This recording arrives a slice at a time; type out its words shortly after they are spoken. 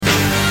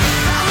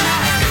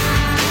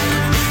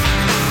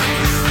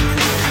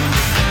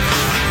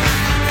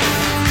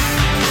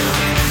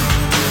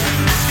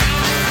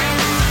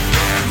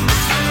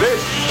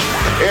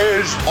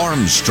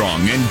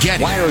Armstrong and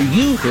Getty. Why are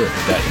you here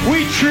today?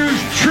 We choose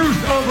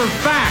truth over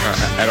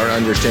facts. I don't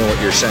understand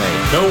what you're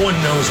saying. No one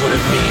knows what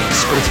it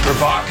means, but it's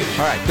provocative.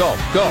 All right,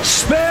 go.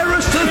 Spare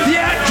us the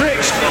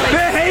theatrics.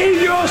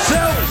 Behave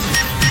yourselves.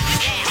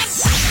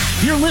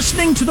 You're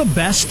listening to the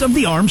best of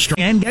the Armstrong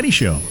and Getty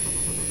Show.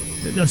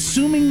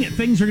 Assuming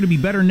things are going to be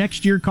better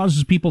next year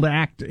causes people to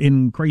act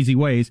in crazy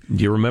ways.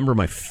 Do you remember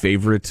my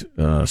favorite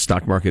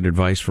stock market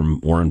advice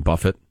from Warren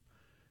Buffett?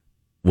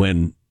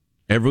 When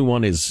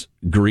everyone is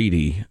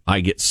greedy,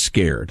 I get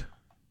scared.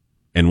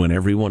 And when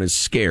everyone is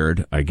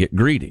scared, I get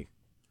greedy.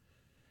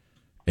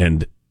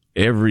 And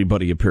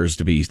everybody appears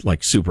to be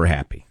like super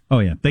happy. Oh,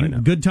 yeah.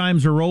 Good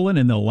times are rolling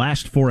and they'll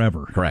last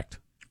forever. Correct.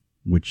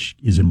 Which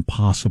is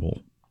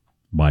impossible,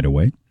 by the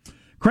way.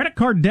 Credit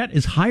card debt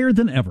is higher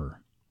than ever.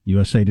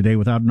 USA Today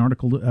with an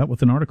article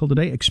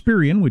today.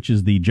 Experian, which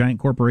is the giant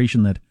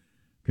corporation that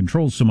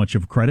controls so much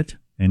of credit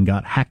and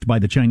got hacked by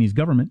the Chinese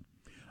government.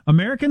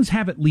 Americans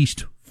have at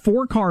least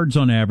 4 cards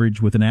on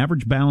average with an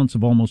average balance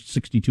of almost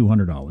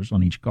 $6,200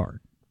 on each card.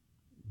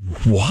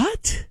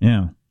 What?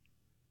 Yeah.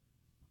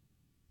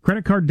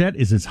 Credit card debt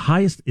is as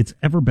highest it's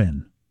ever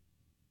been.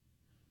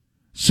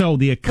 So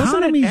the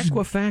economy. Wasn't it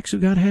Equifax who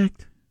got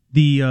hacked?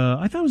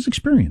 I thought it was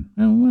Experian.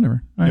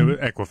 Whatever.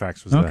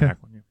 Equifax was the hack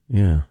one.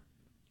 Yeah.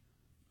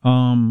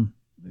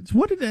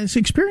 What did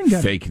Experian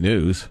get? Fake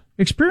news.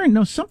 Experian.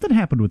 No, something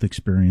happened with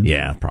Experian.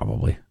 Yeah,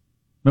 probably.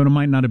 But it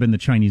might not have been the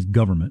Chinese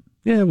government.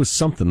 Yeah, it was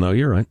something though.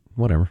 You're right.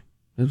 Whatever.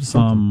 It was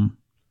something.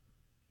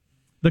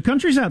 The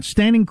country's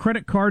outstanding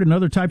credit card and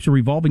other types of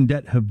revolving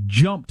debt have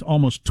jumped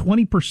almost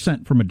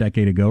 20% from a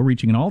decade ago,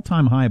 reaching an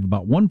all-time high of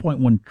about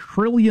 $1.1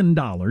 trillion,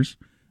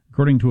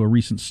 according to a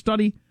recent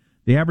study.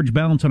 The average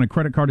balance on a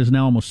credit card is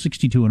now almost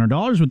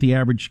 $6,200, with the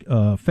average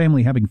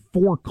family having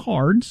 4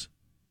 cards.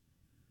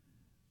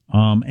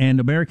 And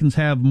Americans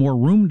have more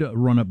room to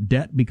run up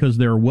debt because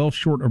they're well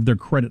short of their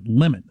credit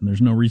limit. And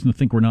there's no reason to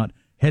think we're not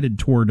headed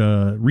toward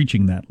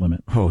reaching that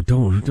limit. Oh,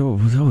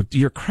 don't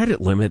your credit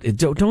limit.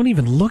 Don't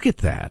even look at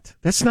that.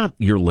 That's not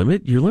your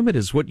limit. Your limit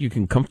is what you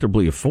can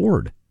comfortably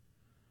afford.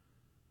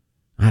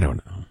 I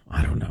don't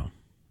know.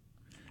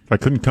 If I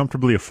couldn't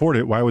comfortably afford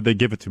it, why would they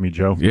give it to me,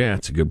 Joe? Yeah,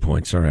 that's a good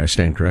point. Sorry, I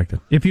stand corrected.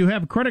 If you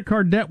have credit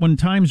card debt when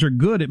times are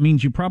good, it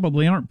means you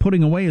probably aren't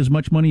putting away as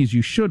much money as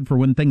you should for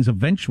when things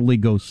eventually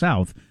go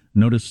south.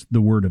 Notice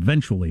the word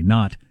eventually,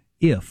 not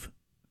if.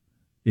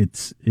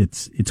 It's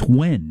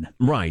when.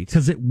 Right.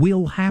 Because it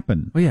will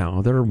happen. Well,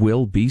 yeah, there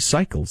will be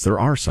cycles. There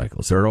are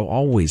cycles. There will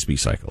always be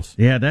cycles.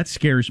 Yeah, that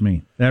scares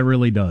me. That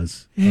really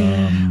does.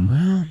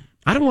 Well,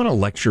 I don't want to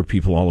lecture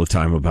people all the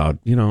time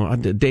about,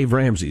 Dave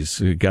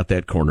Ramsey's got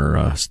that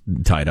corner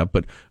tied up,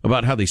 but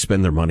about how they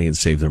spend their money and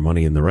save their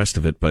money and the rest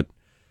of it. But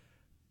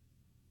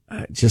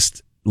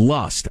just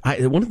lust.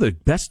 One of the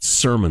best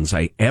sermons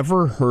I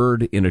ever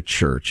heard in a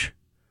church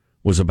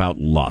was about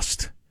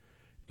lust.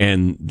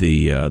 And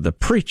the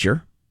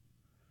preacher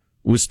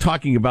was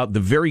talking about the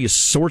various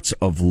sorts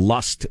of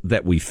lust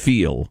that we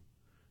feel.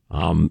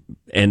 And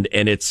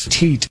it's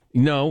teat.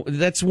 No,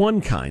 that's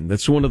one kind.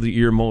 That's one of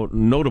your more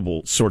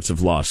notable sorts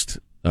of lust.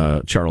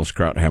 Charles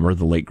Krauthammer,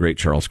 the late great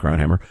Charles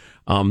Krauthammer.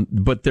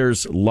 But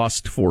there's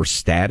lust for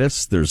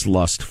status. There's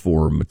lust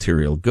for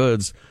material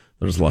goods.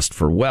 There's lust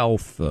for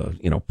wealth.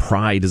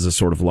 Pride is a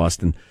sort of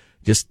lust, and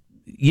just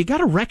you got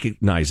to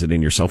recognize it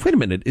in yourself. Wait a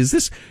minute, is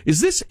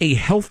this a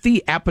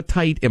healthy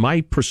appetite? Am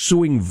I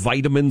pursuing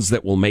vitamins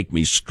that will make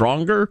me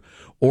stronger,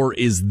 or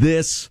is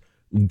this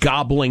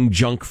gobbling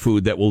junk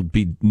food that will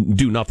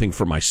do nothing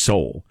for my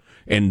soul?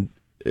 And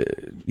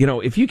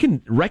if you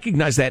can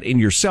recognize that in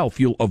yourself,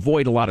 you'll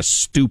avoid a lot of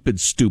stupid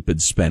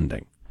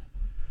spending.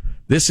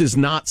 This is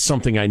not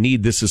something I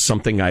need. This is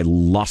something I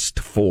lust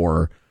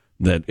for,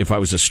 that if I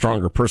was a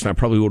stronger person, I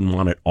probably wouldn't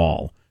want it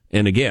all.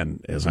 And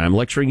again, as I'm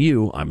lecturing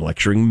you, I'm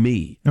lecturing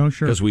me. Oh,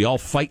 sure. Because we all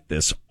fight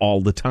this all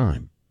the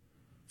time.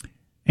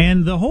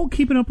 And the whole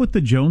keeping up with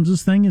the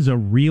Joneses thing is a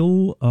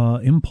real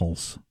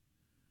impulse.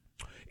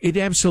 It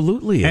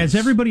absolutely is. As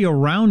everybody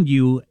around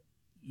you,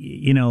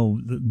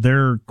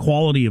 their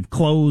quality of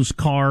clothes,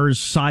 cars,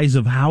 size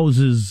of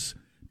houses,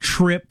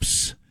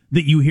 trips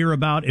that you hear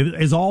about,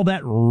 as all that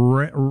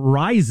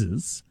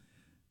rises,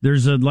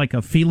 there's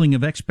a feeling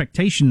of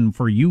expectation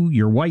for you,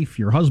 your wife,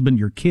 your husband,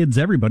 your kids,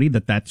 everybody,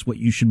 that's what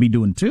you should be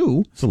doing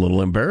too. It's a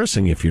little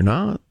embarrassing if you're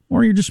not.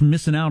 Or you're just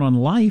missing out on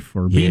life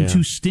or being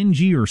too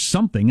stingy or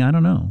something. I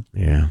don't know.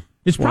 Yeah.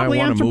 It's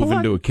probably I want to move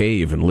into a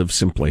cave and live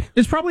simply.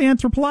 It's probably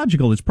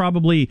anthropological. It's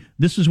probably,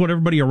 this is what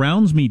everybody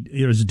around me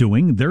is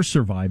doing. They're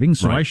surviving,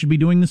 so right. I should be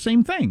doing the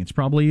same thing. It's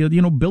probably,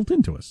 built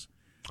into us.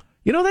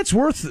 That's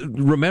worth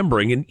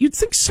remembering, and you'd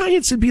think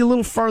science would be a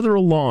little farther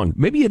along.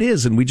 Maybe it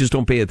is, and we just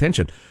don't pay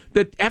attention.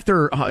 That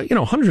after,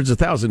 hundreds of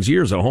thousands of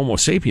years of Homo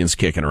sapiens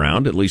kicking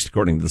around, at least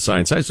according to the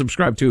science I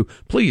subscribe to,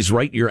 please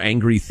write your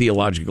angry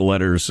theological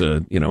letters,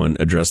 and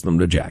address them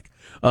to Jack.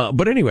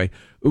 But anyway,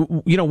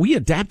 we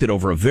adapted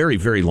over a very,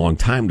 very long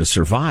time to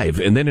survive,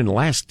 and then in the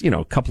last,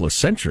 couple of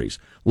centuries,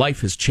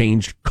 life has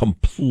changed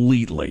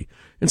completely.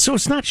 And so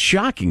it's not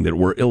shocking that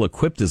we're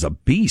ill-equipped as a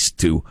beast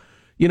to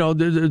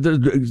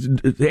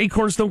The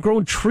acorns don't grow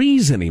in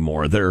trees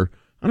anymore. They're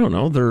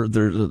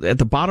at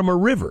the bottom of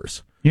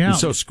rivers. Yeah. And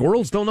so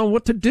squirrels don't know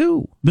what to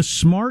do. The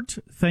smart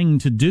thing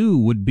to do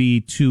would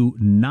be to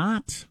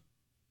not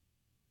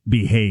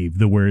behave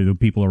the way the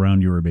people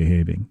around you are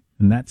behaving.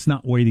 And that's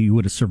not the way that you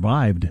would have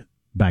survived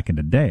back in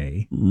the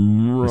day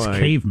as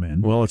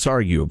cavemen. Well, it's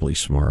arguably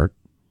smart.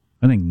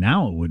 I think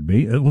now it would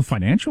be. Well,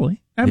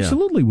 financially,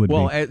 absolutely would be.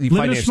 Live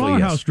in a smaller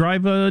house,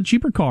 drive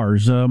cheaper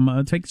cars,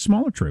 take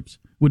smaller trips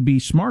would be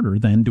smarter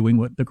than doing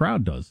what the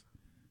crowd does.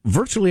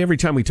 Virtually every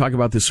time we talk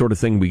about this sort of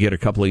thing, we get a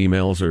couple of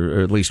emails or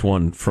at least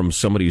one from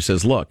somebody who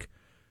says, look,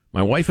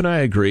 my wife and I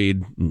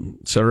agreed,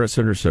 et cetera, et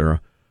cetera, et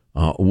cetera.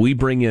 We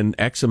bring in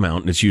X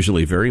amount, and it's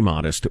usually very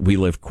modest. We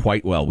live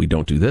quite well. We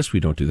don't do this. We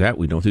don't do that.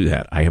 We don't do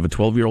that. I have a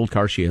 12-year-old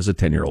car. She has a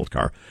 10-year-old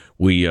car.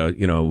 We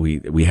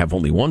have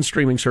only one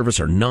streaming service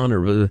or none.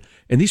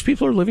 And these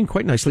people are living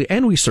quite nicely.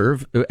 And we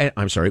save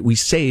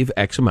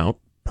X amount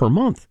per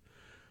month.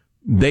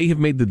 They have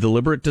made the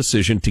deliberate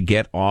decision to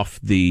get off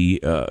the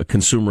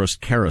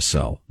consumerist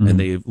carousel, and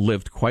they've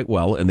lived quite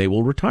well, and they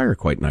will retire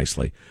quite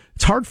nicely.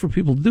 It's hard for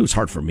people to do. It's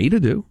hard for me to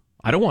do.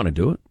 I don't want to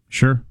do it.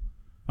 Sure.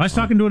 I was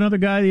talking to another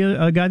guy,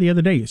 the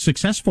other day, a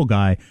successful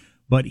guy,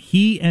 but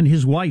he and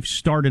his wife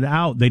started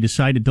out, they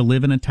decided to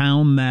live in a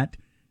town that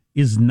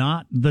is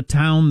not the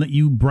town that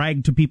you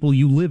brag to people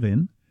you live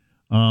in,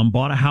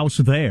 bought a house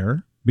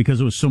there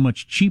because it was so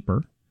much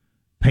cheaper,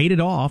 paid it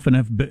off, and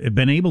have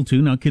been able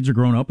to. Now kids are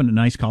growing up in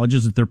nice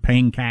colleges that they're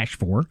paying cash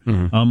for.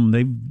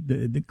 They've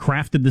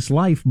crafted this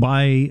life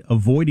by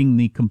avoiding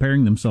the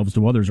comparing themselves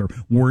to others or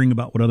worrying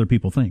about what other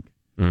people think.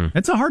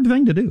 That's a hard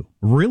thing to do.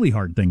 Really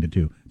hard thing to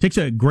do. It takes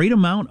a great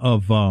amount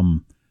of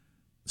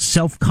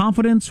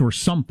self-confidence or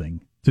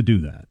something to do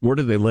that. Where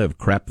do they live?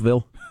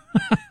 Crapville?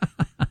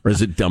 Or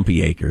is it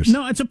Dumpy Acres?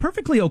 No, it's a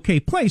perfectly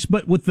okay place,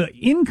 but with the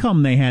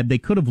income they had, they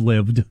could have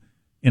lived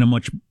in a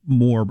much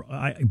more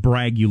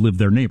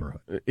brag-you-live-there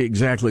neighborhood.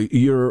 Exactly.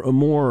 You're a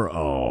more,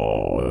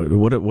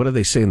 what do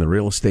they say in the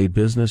real estate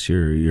business?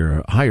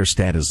 You're higher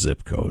status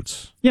zip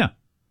codes. Yeah.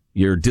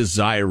 You're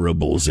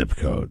desirable zip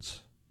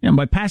codes. And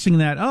by passing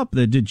that up,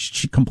 that did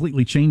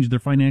completely change their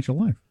financial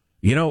life.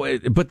 Well,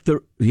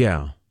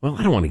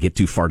 I don't want to get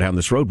too far down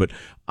this road, but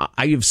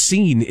I have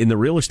seen in the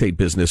real estate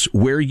business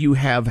where you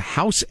have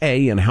House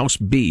A and House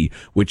B,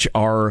 which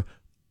are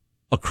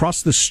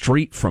across the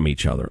street from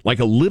each other, like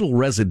a little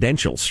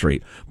residential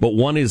street, but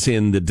one is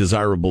in the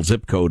desirable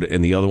zip code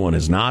and the other one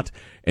is not,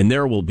 and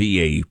there will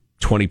be a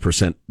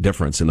 20%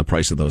 difference in the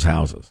price of those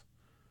houses.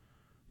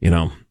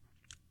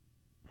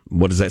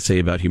 What does that say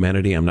about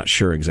humanity? I'm not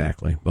sure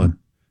exactly, but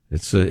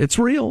it's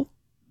real.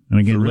 And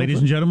again, ladies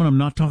and gentlemen, I'm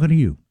not talking to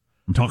you.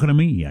 I'm talking to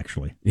me,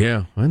 actually.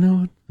 Yeah, I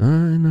know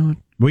it.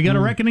 We got a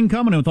reckoning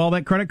coming with all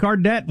that credit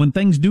card debt when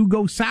things do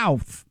go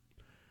south.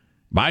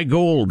 Buy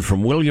gold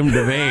from William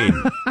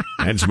Devane.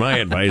 That's my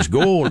advice.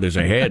 Gold is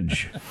a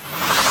hedge.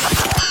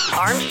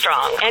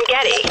 Armstrong and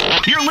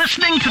Getty. You're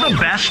listening to the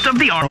best of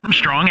the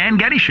Armstrong and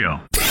Getty Show.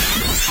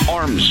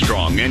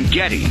 Armstrong and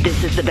Getty.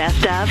 This is the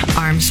best of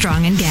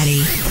Armstrong and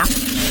Getty.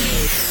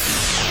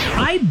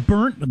 I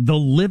burnt the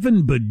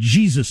living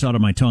bejesus out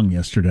of my tongue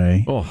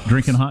yesterday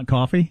drinking hot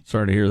coffee.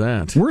 Sorry to hear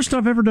that. Worst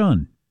I've ever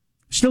done.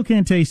 Still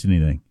can't taste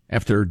anything.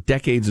 After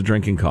decades of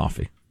drinking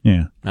coffee.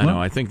 Yeah. I know.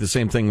 I think the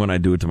same thing when I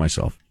do it to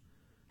myself.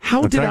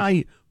 How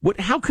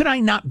could I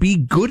not be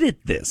good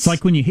at this? It's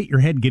like when you hit your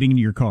head getting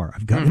into your car.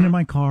 I've gotten into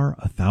my car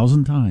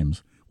 1,000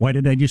 times. Why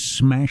did I just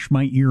smash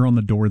my ear on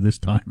the door this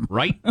time?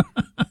 Right?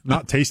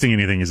 Not tasting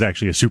anything is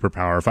actually a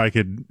superpower.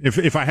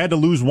 If I had to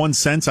lose one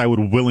sense, I would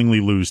willingly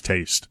lose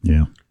taste.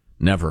 Yeah.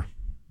 Never.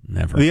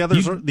 The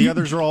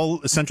others are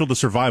all essential to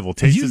survival.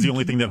 Taste is the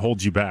only thing that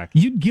holds you back.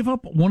 You'd give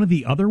up one of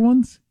the other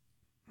ones?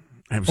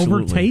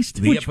 Absolutely. Over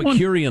taste? The Which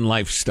Epicurean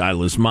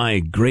lifestyle is my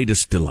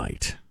greatest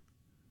delight.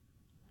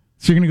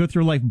 So you're going to go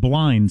through life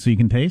blind so you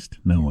can taste?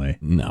 No way.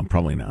 No,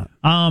 probably not.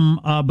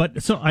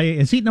 But so I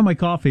was heating up my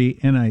coffee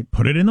and I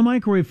put it in the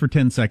microwave for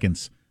 10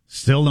 seconds.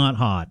 Still not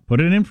hot. Put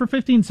it in for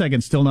 15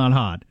 seconds. Still not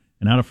hot.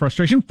 And out of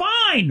frustration,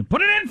 fine!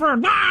 Put it in for,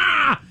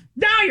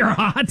 now you're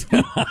hot!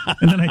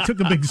 And then I took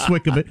a big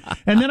swig of it.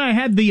 And then I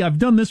had I've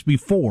done this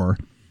before,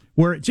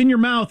 where it's in your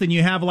mouth and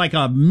you have like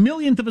a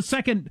millionth of a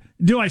second.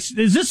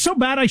 Is this so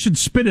bad I should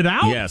spit it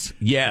out?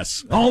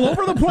 Yes. All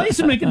over the place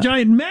and make a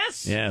giant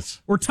mess?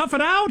 Yes. Or tough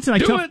it out? I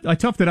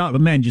toughed it out,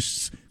 but man,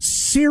 just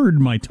seared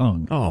my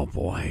tongue. Oh,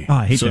 boy.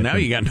 I hate so that now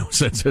thing. you got no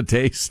sense of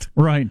taste.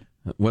 Right.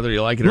 Whether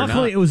you like it or not.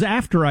 Luckily, it was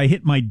after I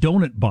hit my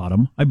donut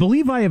bottom. I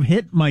believe I have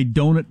hit my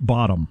donut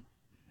bottom.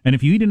 And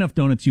if you eat enough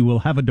donuts, you will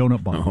have a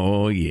donut bottom.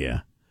 Oh,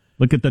 yeah.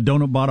 Look at the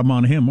donut bottom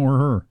on him or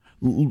her.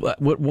 What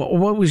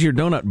was your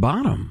donut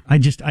bottom? I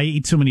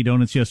ate so many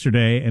donuts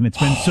yesterday, and it's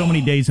been so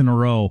many days in a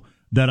row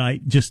that I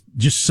just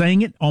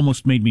saying it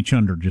almost made me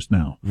chunder just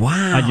now.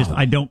 Wow.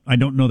 I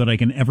don't know that I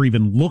can ever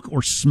even look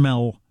or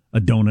smell a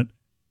donut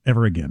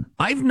ever again.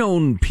 I've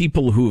known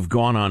people who have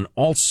gone on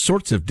all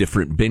sorts of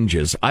different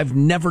binges. I've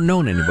never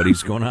known anybody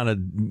who's gone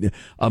on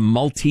a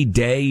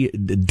multi-day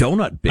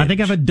donut binge. I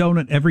think I've had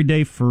donut every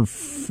day for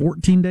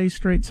 14 days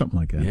straight, something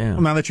like that. Yeah.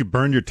 Well, now that you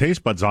burned your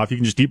taste buds off, you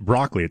can just eat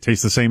broccoli. It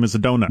tastes the same as a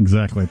donut.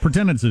 Exactly.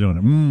 Pretend it's a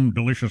donut.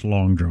 Delicious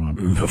long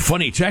john.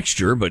 Funny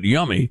texture, but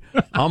yummy.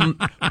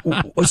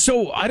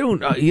 So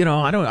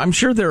I'm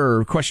sure there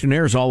are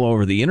questionnaires all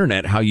over the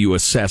internet how you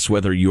assess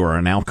whether you are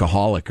an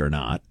alcoholic or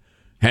not.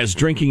 Has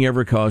drinking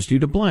ever caused you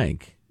to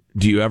blank?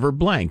 Do you ever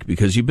blank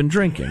because you've been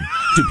drinking?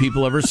 Do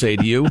people ever say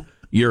to you,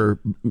 your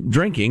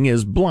drinking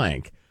is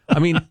blank? I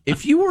mean,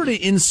 if you were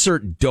to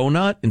insert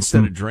donut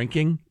instead of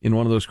drinking in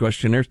one of those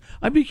questionnaires,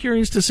 I'd be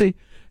curious to see,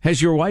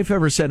 has your wife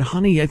ever said,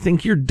 honey, I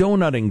think you're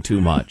donutting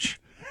too much?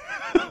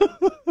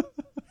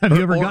 Have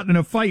you ever gotten in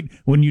a fight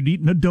when you'd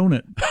eaten a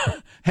donut?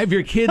 Have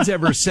your kids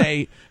ever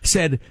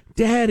said,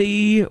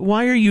 Daddy,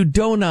 why are you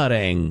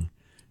donutting?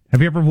 Have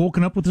you ever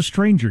woken up with a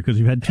stranger because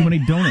you've had too many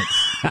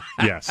donuts?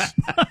 Yes.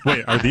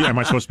 Wait, am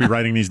I supposed to be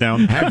writing these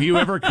down? Have you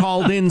ever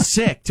called in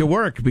sick to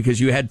work because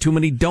you had too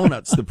many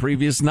donuts the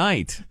previous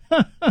night?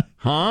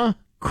 Huh?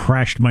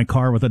 Crashed my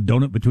car with a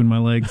donut between my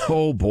legs.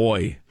 Oh,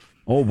 boy.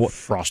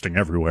 Frosting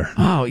everywhere.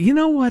 Oh, you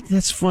know what?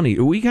 That's funny.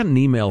 We got an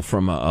email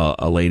from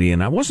a lady,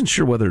 and I wasn't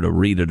sure whether to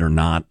read it or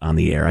not on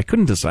the air. I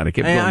couldn't decide. I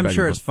kept going I'm back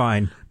sure and it's forth.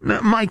 fine. No,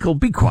 Michael,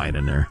 be quiet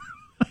in there.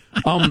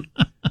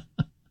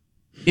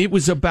 It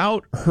was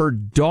about her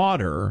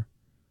daughter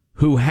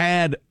who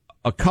had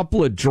a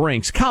couple of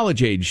drinks,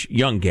 college-age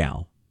young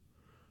gal,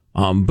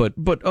 but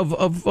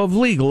of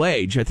legal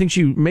age. I think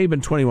she may have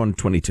been 21,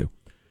 22.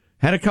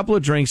 Had a couple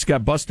of drinks,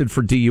 got busted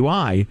for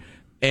DUI,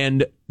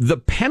 and the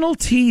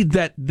penalty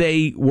that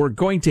they were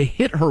going to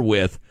hit her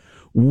with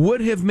would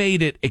have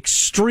made it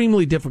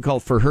extremely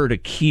difficult for her to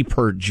keep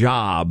her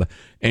job,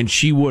 and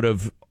she would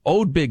have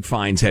owed big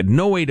fines, had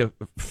no way to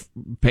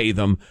pay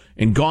them,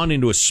 and gone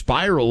into a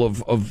spiral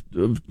of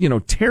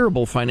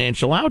terrible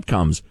financial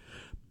outcomes.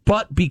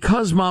 But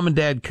because mom and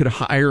dad could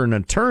hire an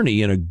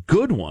attorney, and a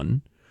good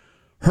one,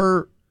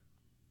 her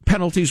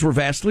penalties were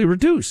vastly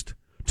reduced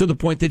to the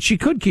point that she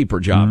could keep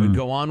her job and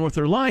go on with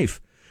her life.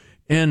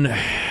 And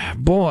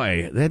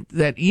boy,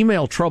 that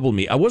email troubled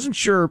me. I wasn't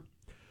sure,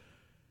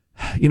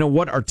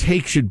 what our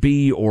take should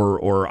be,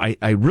 or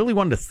I really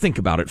wanted to think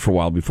about it for a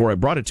while before I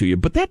brought it to you.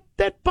 But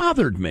that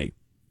bothered me.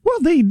 Well,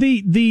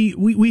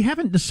 we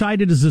haven't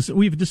decided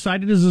we've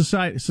decided as a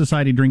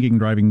society drinking and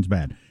driving is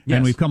bad, Yes.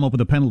 and we've come up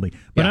with a penalty.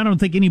 But I don't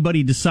think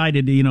anybody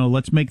decided,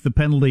 let's make the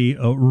penalty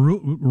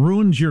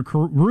ruins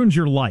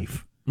your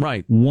life.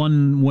 Right.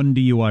 One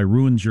DUI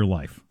ruins your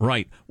life.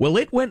 Right. Well,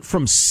 it went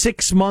from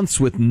 6 months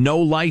with no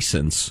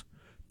license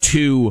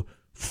to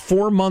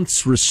 4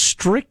 months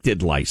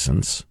restricted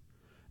license.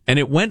 And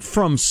it went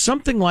from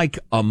something like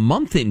a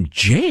month in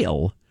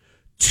jail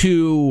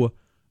to,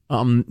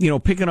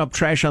 picking up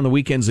trash on the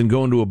weekends and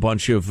going to a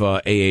bunch of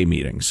AA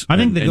meetings. I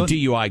think and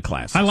DUI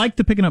classes. I like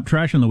the picking up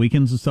trash on the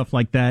weekends and stuff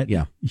like that.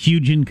 Yeah.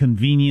 Huge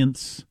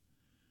inconvenience,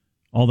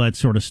 all that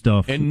sort of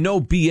stuff. And no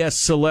BS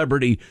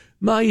celebrity.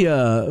 My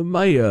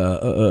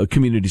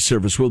community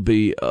service will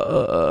be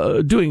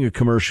doing a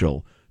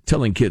commercial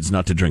telling kids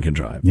not to drink and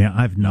drive. Yeah,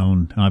 I've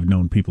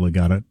known people that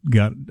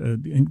got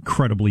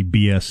incredibly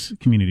BS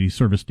community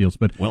service deals.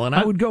 But and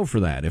I would go for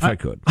that if I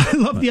could. I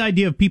love the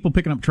idea of people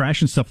picking up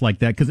trash and stuff like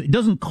that because it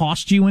doesn't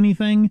cost you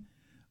anything.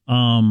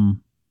 Because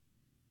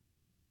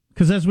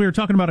as we were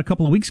talking about a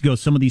couple of weeks ago,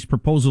 some of these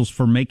proposals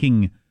for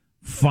making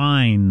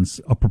fines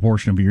a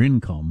proportion of your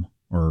income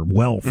or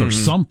wealth or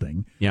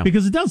something,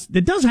 because it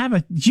does have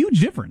a huge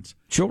difference.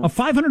 Sure. A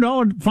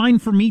 $500 fine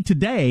for me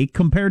today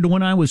compared to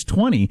when I was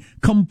 20,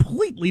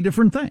 completely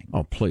different thing.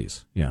 Oh,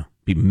 please. Yeah.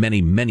 Be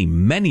many, many,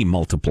 many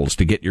multiples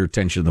to get your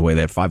attention the way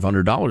that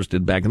 $500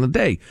 did back in the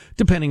day,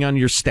 depending on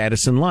your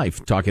status in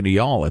life. Talking to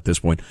y'all at this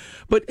point.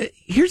 But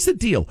here's the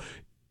deal.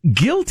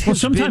 Guilt has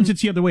sometimes been...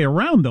 it's the other way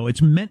around, though.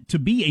 It's meant to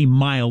be a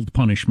mild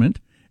punishment,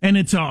 and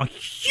it's a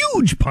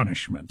huge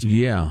punishment.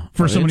 Yeah.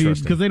 For somebody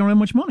because they don't have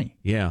much money.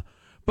 Yeah.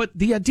 But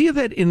the idea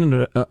that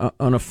in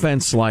an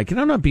offense like,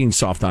 and I'm not being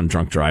soft on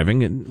drunk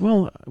driving, and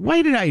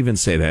why did I even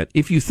say that?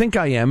 If you think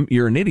I am,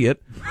 you're an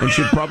idiot and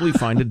should probably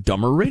find a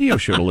dumber radio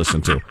show to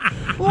listen to.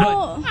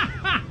 But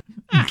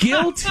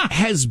guilt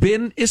has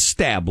been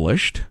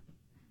established,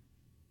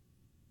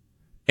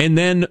 and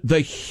then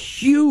the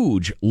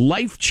huge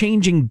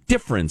life-changing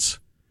difference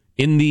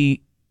in the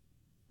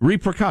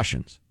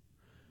repercussions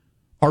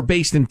are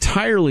based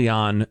entirely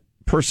on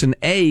person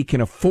A can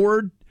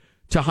afford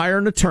to hire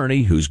an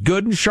attorney who's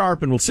good and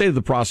sharp and will say to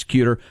the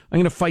prosecutor, I'm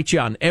going to fight you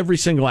on every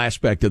single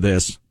aspect of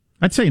this.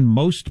 I'd say in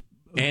most...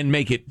 And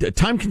make it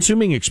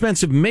time-consuming,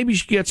 expensive. Maybe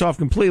she gets off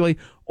completely,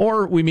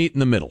 or we meet in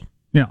the middle.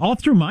 Yeah, all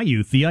through my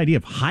youth, the idea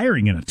of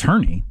hiring an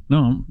attorney,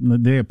 no,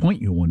 they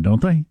appoint you one,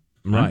 don't they?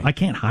 Right. I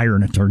can't hire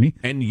an attorney.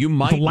 And you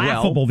might... It's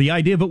laughable. The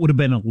idea of it would have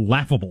been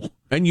laughable.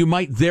 And you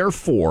might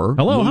therefore...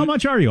 Hello, how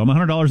much are you? I'm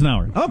 $100 an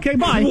hour. Okay,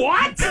 bye.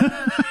 What?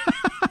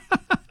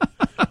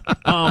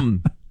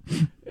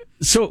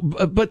 So,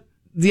 but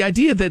the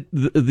idea that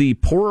the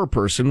poorer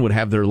person would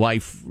have their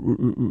life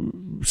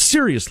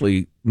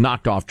seriously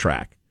knocked off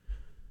track,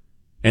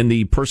 and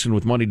the person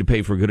with money to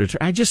pay for good,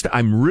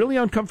 I'm really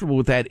uncomfortable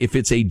with that if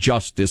it's a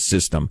justice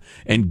system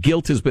and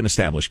guilt has been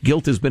established,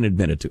 guilt has been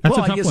admitted to. That's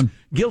a tough one.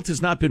 Guilt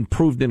has not been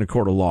proved in a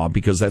court of law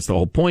because that's the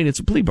whole point. It's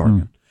a plea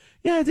bargain.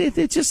 Yeah,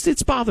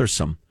 it's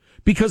bothersome.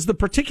 Because the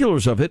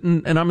particulars of it,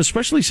 and I'm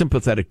especially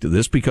sympathetic to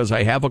this because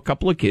I have a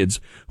couple of kids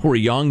who are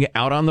young,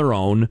 out on their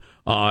own.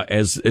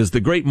 As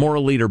the great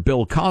moral leader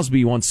Bill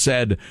Cosby once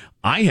said,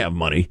 I have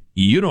money,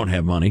 you don't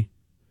have money.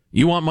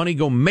 You want money,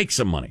 go make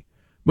some money.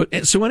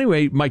 But so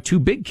anyway, my two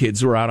big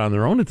kids are out on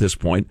their own at this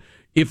point.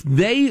 If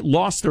they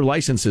lost their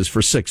licenses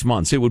for 6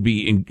 months, it would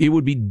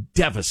be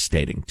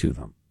devastating to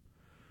them.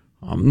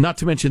 Not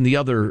to mention the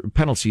other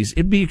penalties,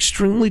 it'd be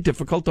extremely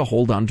difficult to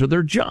hold on to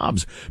their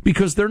jobs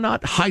because they're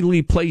not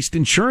highly placed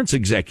insurance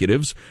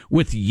executives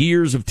with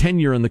years of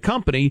tenure in the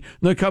company.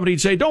 The company would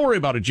say, don't worry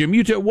about it, Jim.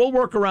 We'll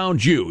work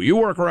around you. You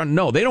work around.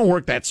 No, they don't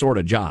work that sort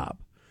of job.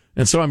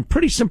 And so I'm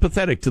pretty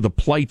sympathetic to the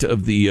plight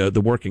of the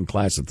working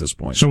class at this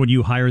point. So would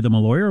you hire them a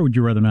lawyer, or would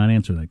you rather not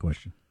answer that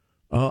question?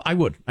 I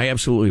would. I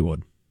absolutely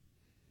would.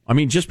 I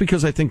mean, just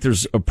because I think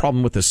there's a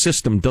problem with the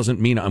system doesn't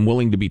mean I'm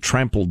willing to be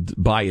trampled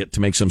by it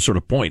to make some sort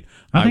of point.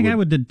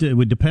 It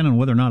would depend on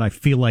whether or not I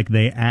feel like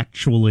they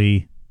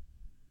actually,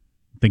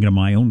 thinking of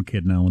my own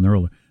kid now when they're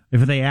older,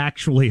 if they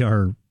actually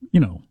are,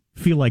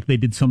 feel like they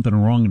did something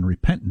wrong and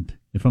repentant.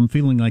 If I'm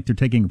feeling like they're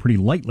taking it pretty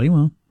lightly,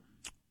 well,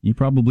 you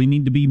probably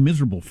need to be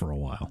miserable for a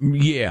while.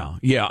 Yeah.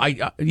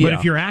 But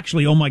if you're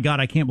actually, oh my God,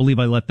 I can't believe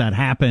I let that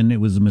happen.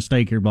 It was a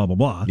mistake here, blah, blah,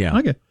 blah. Yeah.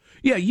 Okay.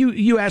 Yeah,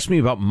 you asked me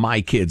about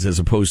my kids as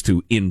opposed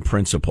to in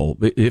principle.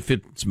 If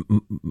it's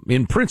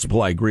in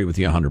principle, I agree with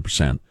you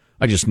 100%.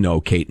 I just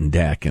know Kate and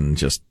Dak and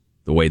just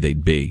the way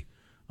they'd be.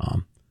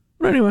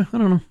 But anyway, I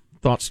don't know.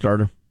 Thought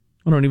starter.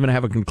 I don't even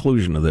have a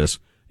conclusion to this.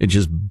 It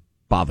just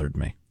bothered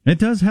me. It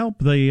does help.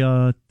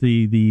 The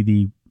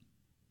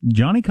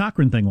Johnny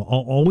Cochran thing.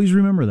 I'll always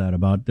remember that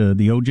about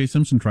the O.J.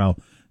 Simpson trial.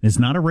 It's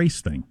not a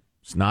race thing.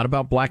 It's not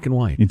about black and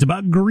white. It's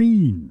about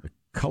green. The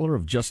color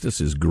of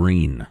justice is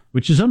green,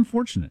 which is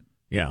unfortunate.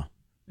 Yeah.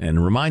 And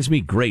it reminds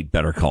me, great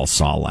Better Call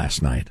Saul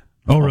last night.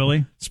 Oh,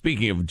 really?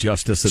 Speaking of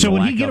justice and so the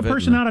would lack he get of a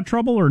person out of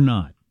trouble or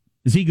not?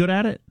 Is he good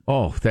at it?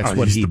 Oh, that's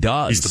what he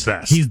does. He's the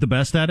best. He's the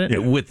best at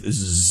it? With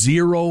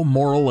zero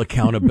moral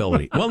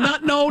accountability. Well,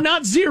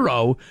 not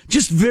zero,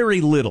 just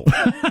very little.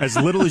 As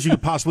little as you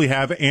could possibly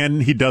have,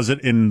 and he does it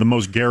in the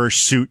most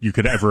garish suit you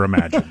could ever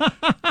imagine.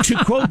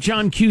 To quote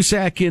John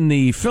Cusack in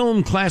the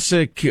film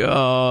classic,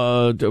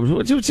 what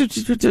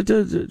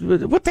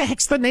the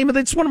heck's the name of it?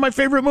 It's one of my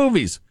favorite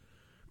movies.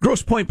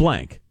 Gross Point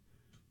Blank.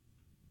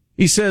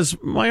 He says,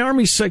 my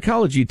Army's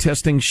psychology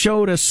testing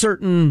showed a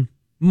certain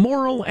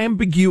moral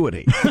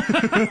ambiguity.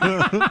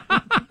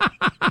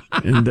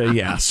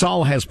 And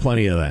Saul has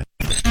plenty of that.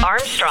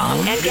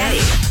 Armstrong and Getty.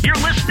 You're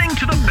listening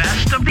to the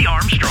best of the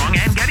Armstrong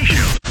and Getty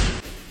Show.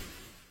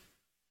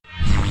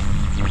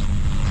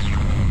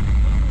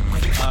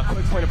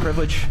 Quick point of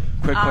privilege.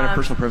 Quick point of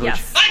personal privilege.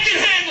 Yes. I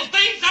can handle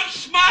things. I'm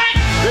smart.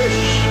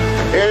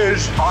 This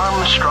is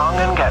Armstrong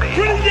and Getty.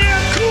 Pretty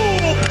damn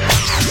cool.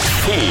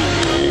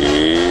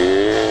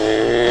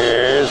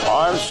 Here's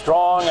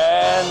Armstrong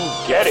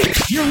and Getty.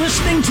 You're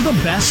listening to the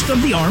best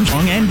of the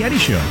Armstrong and Getty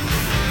Show.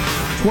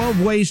 12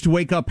 ways to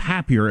wake up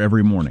happier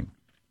every morning.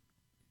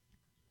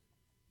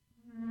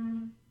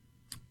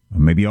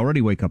 Maybe you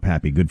already wake up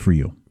happy. Good for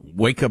you.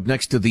 Wake up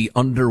next to the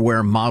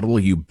underwear model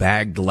you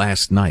bagged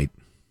last night.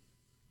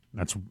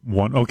 That's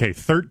one. Okay,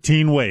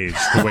 13 ways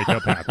to wake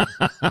up happy.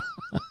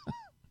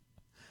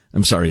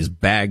 I'm sorry, is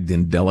bagged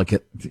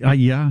indelicate?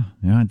 Yeah,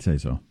 I'd say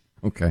so.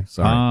 Okay,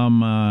 sorry.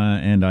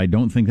 And I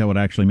don't think that would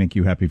actually make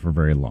you happy for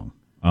very long.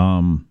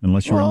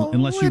 Unless you were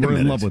in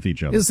love with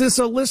each other. Is this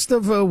a list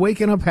of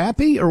waking up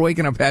happy or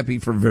waking up happy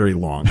for very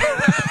long?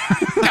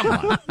 Come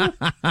on.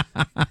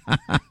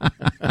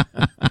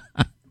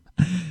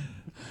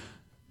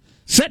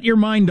 Set your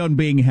mind on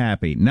being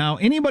happy. Now,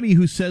 anybody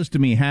who says to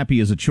me happy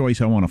is a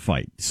choice, I want to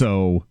fight.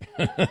 So,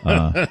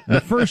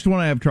 the first one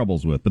I have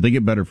troubles with, but they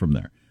get better from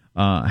there.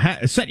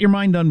 Set your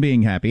mind on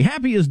being happy.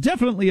 Happy is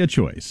definitely a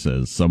choice,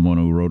 says someone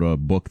who wrote a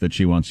book that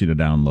she wants you to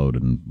download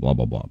and blah,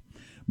 blah, blah.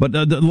 But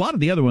a lot of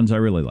the other ones I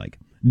really like.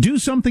 Do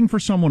something for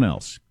someone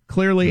else.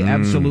 Clearly,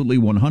 absolutely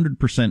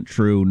 100%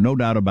 true. No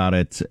doubt about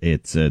it.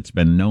 It's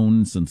been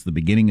known since the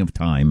beginning of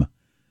time.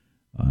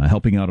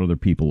 Helping out other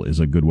people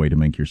is a good way to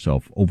make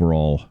yourself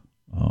overall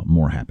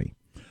more happy.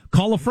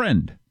 Call a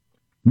friend.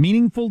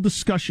 Meaningful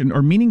discussion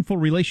or meaningful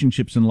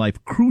relationships in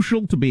life,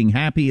 crucial to being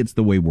happy. It's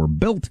the way we're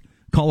built.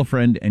 Call a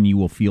friend and you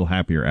will feel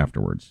happier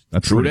afterwards.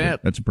 That's true.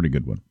 That's a pretty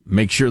good one.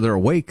 Make sure they're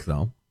awake,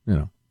 though.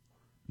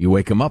 You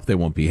wake them up, they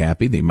won't be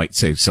happy. They might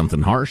say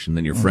something harsh, and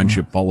then your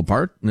friendship fall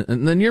apart,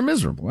 and then you're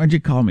miserable. Why'd you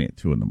call me at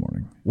 2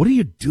 a.m? What are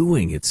you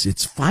doing? It's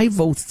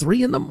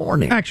 5:03 in the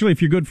morning. Actually,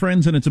 if you're good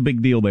friends and it's a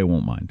big deal, they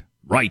won't mind.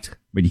 Right.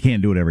 But you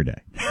can't do it every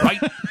day. Right.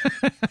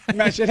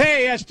 And I said,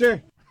 hey,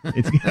 Esther.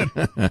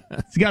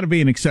 It's got to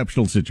be an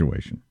exceptional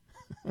situation.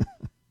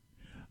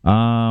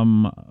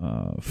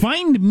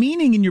 Find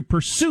meaning in your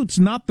pursuits,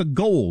 not the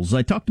goals.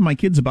 I talk to my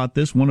kids about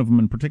this, one of them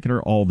in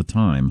particular, all the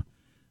time,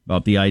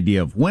 about the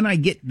idea of when I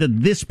get to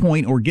this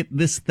point or get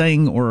this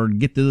thing or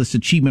get to this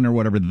achievement or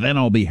whatever, then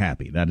I'll be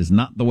happy. That is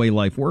not the way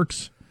life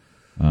works.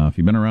 If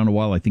you've been around a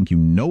while, I think you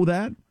know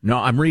that. No,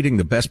 I'm reading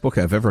the best book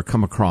I've ever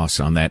come across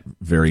on that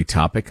very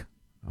topic.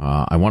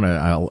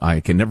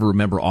 I can never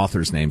remember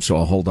author's name, so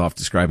I'll hold off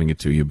describing it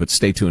to you, but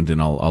stay tuned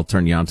and I'll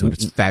turn you on to it.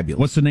 It's fabulous.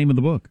 What's the name of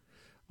the book?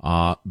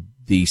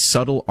 The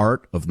Subtle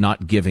Art of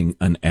Not Giving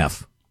an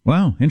F.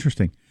 Wow,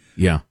 interesting.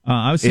 Yeah.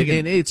 I was thinking,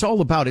 and it's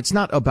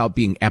not about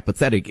being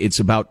apathetic. It's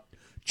about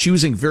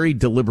choosing very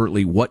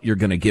deliberately what you're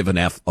going to give an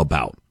F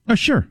about.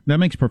 Sure, that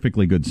makes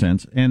perfectly good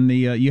sense. And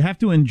you have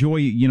to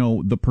enjoy,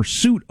 the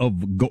pursuit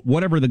of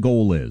whatever the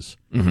goal is,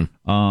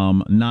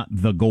 not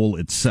the goal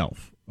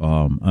itself.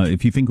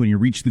 If you think when you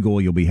reach the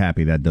goal you'll be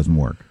happy, that doesn't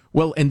work.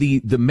 Well, and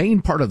the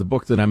main part of the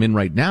book that I'm in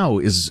right now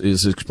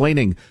is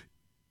explaining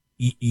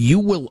you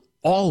will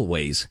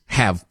always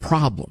have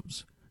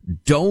problems.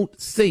 Don't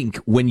think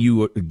when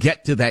you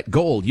get to that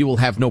goal you will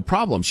have no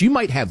problems. You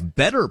might have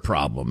better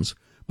problems,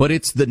 but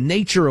it's the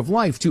nature of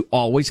life to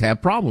always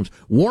have problems.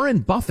 Warren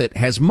Buffett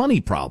has money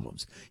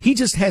problems. He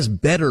just has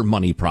better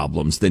money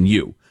problems than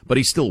you. But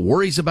he still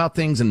worries about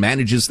things and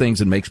manages things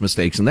and makes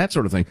mistakes and that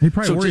sort of thing. He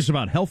probably worries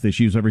about health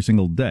issues every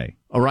single day.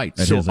 All right.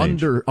 So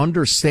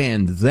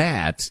understand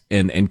that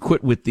and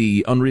quit with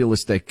the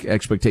unrealistic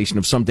expectation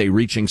of someday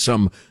reaching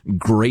some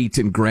great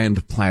and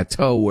grand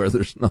plateau where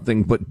there's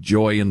nothing but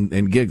joy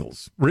and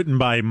giggles. Written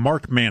by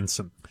Mark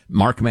Manson.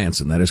 Mark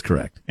Manson, that is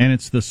correct. And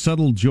it's the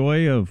subtle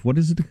joy of, what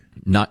is it?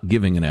 Not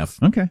giving an F.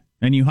 Okay.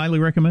 And you highly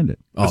recommend it.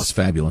 Oh, it's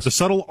fabulous. The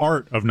subtle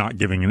art of not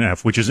giving an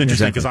F, which is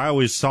interesting because I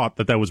always thought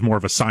that was more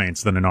of a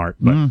science than an art.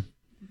 But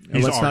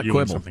he's let's not arguing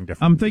quibble. something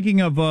different. I'm thinking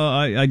of,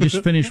 I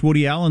just finished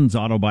Woody Allen's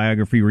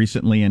autobiography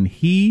recently, and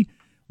he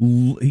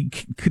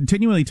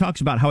continually talks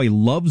about how he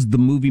loves the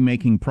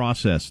movie-making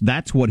process.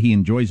 That's what he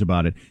enjoys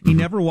about it. He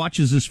never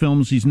watches his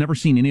films. He's never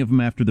seen any of them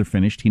after they're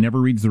finished. He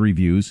never reads the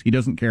reviews. He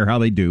doesn't care how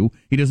they do.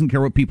 He doesn't care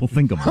what people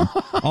think of them.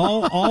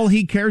 All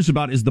he cares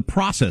about is the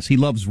process. He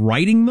loves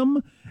writing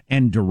them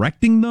and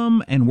directing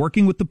them and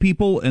working with the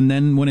people, and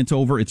then when it's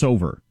over, it's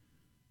over.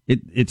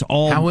 It's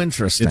all... How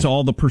interesting. It's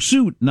all the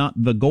pursuit, not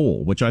the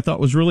goal, which I thought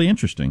was really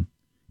interesting.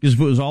 Because if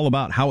it was all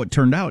about how it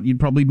turned out, you'd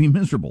probably be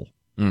miserable.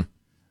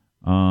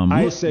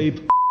 I say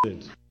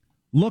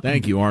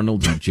Thank you,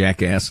 Arnold, you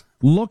jackass.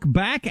 Look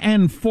back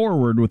and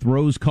forward with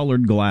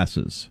rose-colored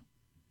glasses.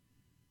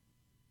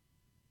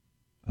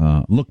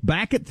 Look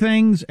back at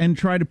things and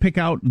try to pick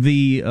out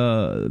the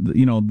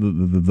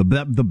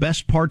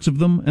best parts of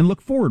them, and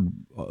look forward.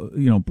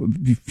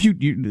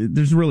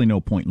 There's really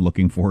no point in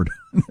looking forward.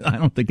 I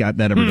don't think that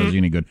ever does you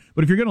any good.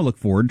 But if you're going to look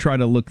forward, try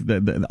to look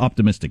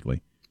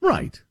optimistically.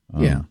 Right.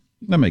 Yeah.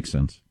 That makes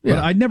sense. Yeah.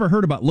 But I'd never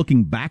heard about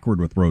looking backward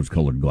with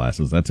rose-colored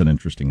glasses. That's an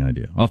interesting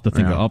idea. I'll have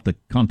to I'll have to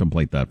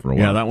contemplate that for a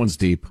while. Yeah, that one's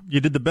deep.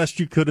 You did the best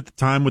you could at the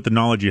time with the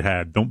knowledge you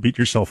had. Don't beat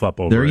yourself up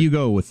over it. There you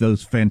go with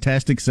those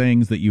fantastic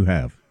sayings that you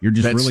have. You're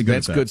just really good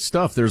at that. That's good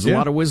stuff. There's a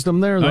lot of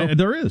wisdom there, though.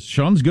 There is.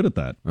 Sean's good at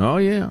that. Oh,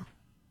 yeah.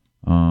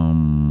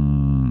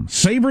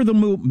 Savor the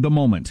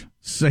moment.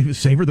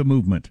 Savor the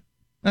movement.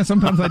 And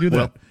sometimes I do that.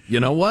 Well, you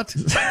know what?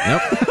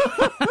 Yep.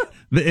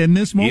 In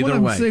this moment,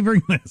 I'm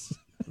savoring this.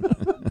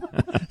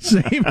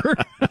 Savor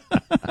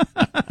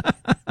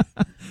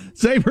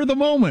the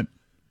moment.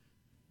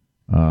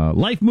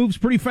 Life moves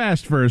pretty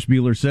fast, Ferris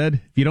Bueller said.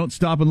 If you don't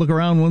stop and look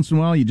around once in a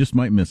while, you just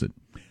might miss it.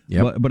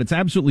 Yep. But it's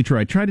absolutely true.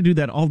 I try to do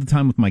that all the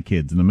time with my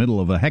kids in the middle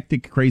of a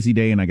hectic, crazy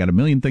day, and I got a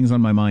million things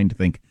on my mind to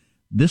think,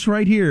 this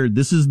right here,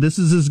 this is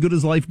as good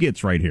as life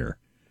gets right here.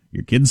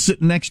 Your kid's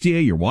sitting next to you,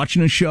 you're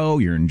watching a show,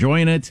 you're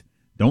enjoying it.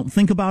 Don't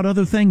think about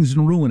other things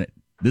and ruin it.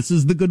 This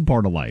is the good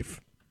part of life.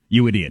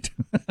 You idiot.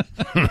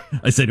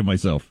 I say to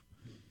myself.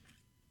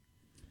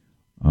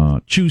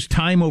 Choose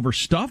time over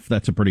stuff.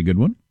 That's a pretty good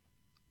one.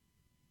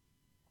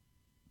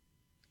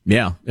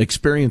 Yeah,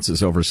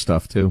 experiences over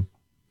stuff, too.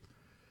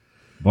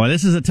 Boy,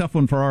 this is a tough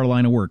one for our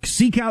line of work.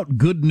 Seek out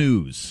good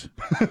news.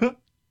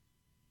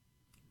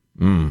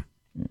 In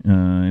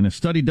a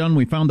study done,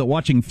 we found that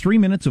watching 3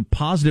 minutes of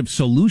positive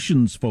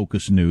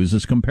solutions-focused news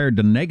as compared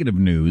to negative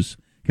news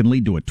can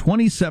lead to a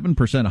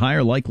 27%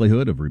 higher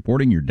likelihood of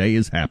reporting your day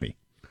as happy.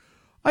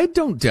 I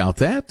don't doubt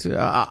that.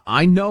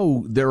 I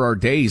know there are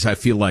days I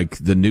feel like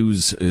the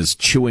news is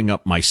chewing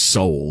up my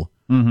soul,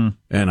 and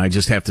I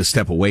just have to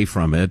step away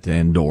from it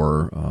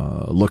or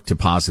look to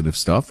positive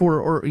stuff,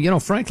 or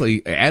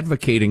frankly,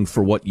 advocating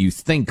for what you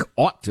think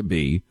ought to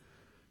be,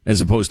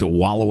 as opposed to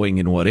wallowing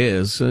in what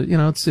is.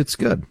 It's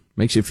good.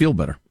 Makes you feel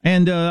better.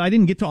 And I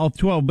didn't get to all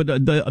 12, but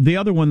the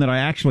other one that I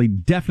actually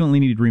definitely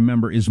need to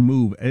remember is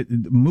move.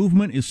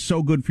 Movement is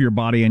so good for your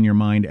body and your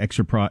mind.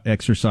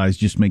 Exercise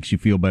just makes you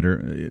feel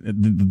better.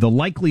 The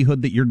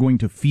likelihood that you're going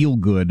to feel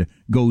good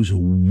goes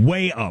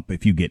way up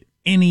if you get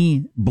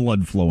any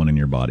blood flowing in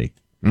your body.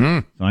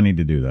 So I need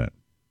to do that.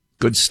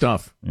 Good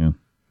stuff. Yeah.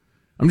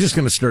 I'm just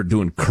going to start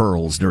doing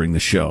curls during the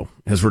show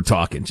as we're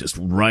talking. Just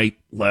right,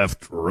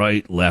 left,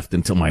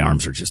 until my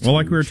arms are just... Well,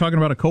 like we were talking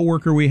about a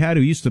coworker we had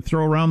who used to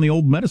throw around the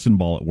old medicine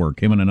ball at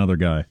work, him and another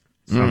guy.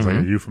 Sounds like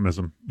a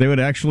euphemism. They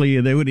would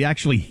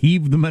actually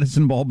heave the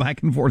medicine ball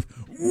back and forth.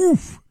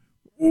 Oof,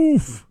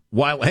 oof.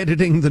 While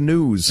editing the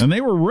news. And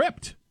they were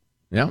ripped.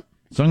 Yeah.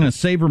 So I'm going to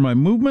savor my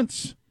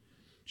movements,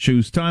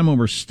 choose time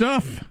over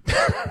stuff.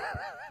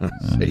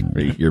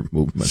 Savor your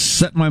movements.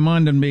 Set my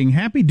mind on being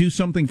happy, do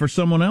something for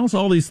someone else,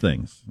 all these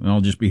things. And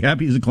I'll just be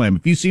happy as a clam.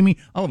 If you see me,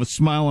 I'll have a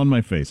smile on my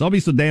face. I'll be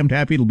so damned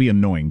happy it'll be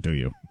annoying to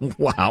you.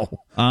 Wow.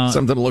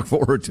 Something to look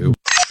forward to.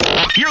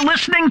 You're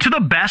listening to the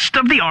best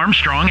of the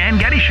Armstrong and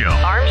Getty Show.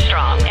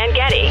 Armstrong and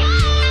Getty.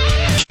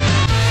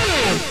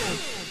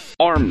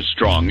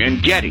 Armstrong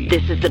and Getty.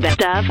 This is the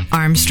best of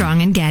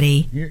Armstrong and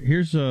Getty.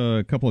 Here's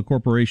a couple of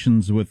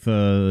corporations with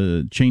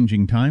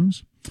changing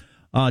times.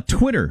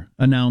 Twitter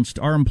announced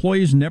our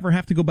employees never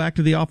have to go back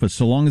to the office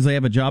so long as they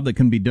have a job that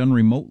can be done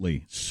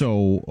remotely.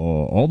 So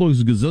all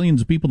those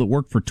gazillions of people that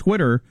work for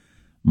Twitter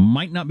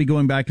might not be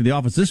going back to the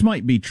office. This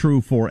might be true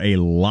for a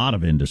lot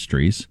of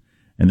industries.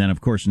 And then,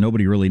 of course,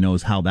 nobody really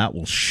knows how that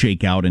will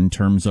shake out in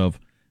terms of,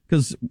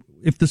 because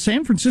if the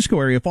San Francisco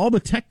area, if all the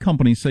tech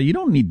companies say you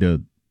don't need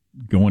to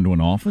go into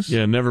an office.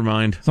 Yeah, never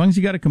mind. As long as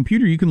you got a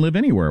computer, you can live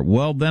anywhere.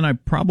 Well, then I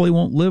probably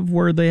won't live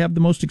where they have the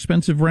most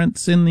expensive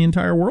rents in the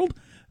entire world.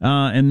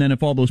 And then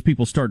if all those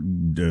people start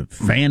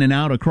fanning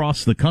out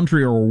across the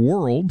country or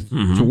world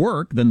to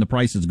work, then the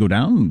prices go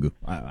down.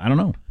 I don't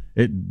know.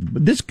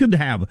 This could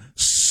have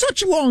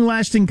such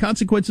long-lasting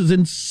consequences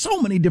in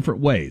so many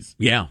different ways.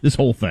 Yeah. This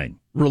whole thing.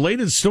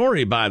 Related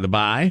story, by the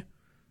by.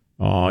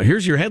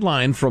 Here's your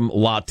headline from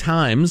La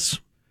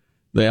Times,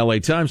 the LA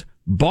Times.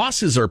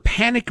 Bosses are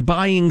panic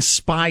buying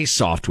spy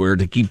software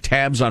to keep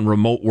tabs on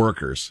remote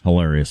workers.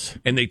 Hilarious.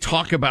 And they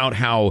talk about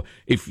how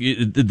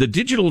the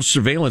digital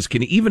surveillance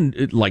can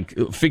even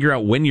figure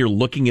out when you're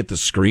looking at the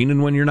screen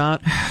and when you're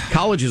not.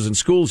 Colleges and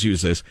schools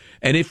use this.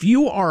 And if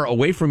you are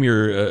away from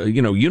your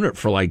unit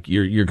for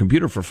your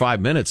computer for 5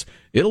 minutes,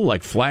 it'll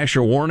flash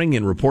a warning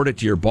and report it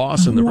to your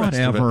boss and the rest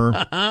of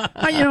it.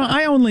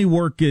 I only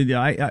work.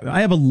 I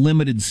have a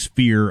limited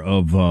sphere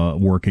of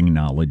working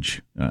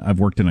knowledge. I've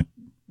worked in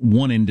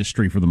one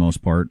industry for the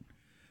most part.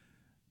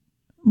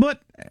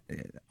 But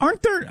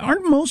aren't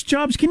most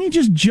jobs, can you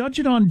just judge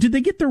it on, did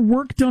they get their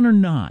work done or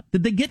not?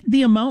 Did they get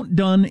the amount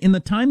done in the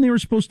time they were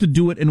supposed to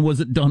do it, and was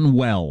it done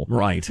well?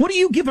 Right. What do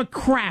you give a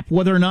crap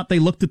whether or not they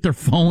looked at their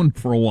phone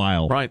for a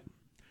while? Right.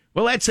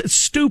 Well, that's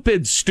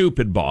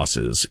stupid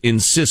bosses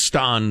insist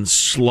on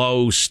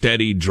slow,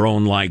 steady,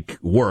 drone-like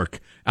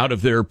work out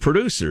of their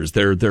producers.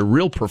 They're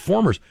real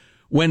performers.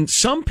 When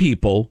some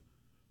people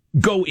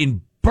go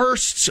in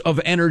bursts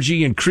of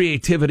energy and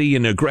creativity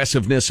and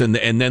aggressiveness, and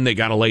then they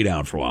got to lay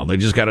down for a while. They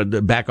just got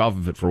to back off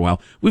of it for a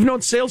while. We've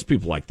known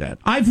salespeople like that.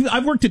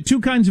 I've worked at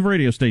two kinds of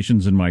radio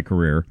stations in my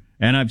career,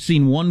 and I've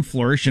seen one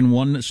flourish and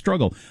one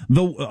struggle.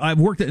 Though I've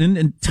worked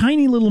in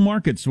tiny little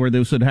markets where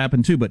this would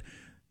happen too, but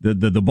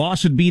the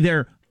boss would be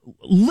there,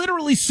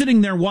 literally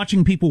sitting there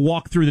watching people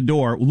walk through the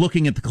door,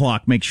 looking at the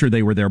clock, make sure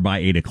they were there by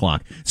 8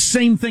 o'clock.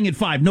 Same thing at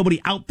 5.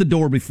 Nobody out the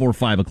door before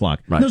 5 o'clock.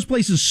 Right. Those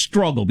places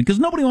struggle because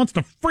nobody wants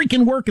to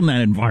freaking work in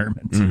that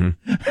environment.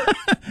 Mm-hmm.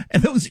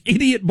 And those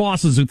idiot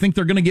bosses who think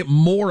they're going to get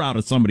more out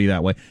of somebody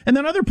that way. And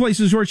then other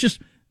places where it's just,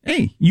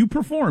 hey, you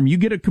perform, you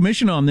get a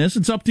commission on this,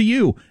 it's up to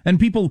you.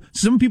 And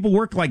some people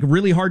work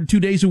really hard 2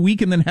 days a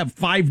week and then have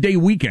 5-day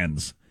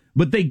weekends.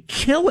 But they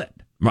kill it.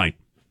 Right.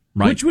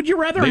 Right. Which would you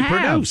rather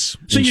have? Produce.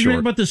 So you read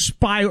about the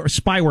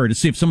spyware to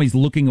see if somebody's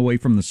looking away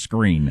from the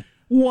screen.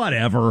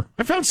 Whatever.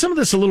 I found some of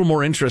this a little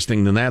more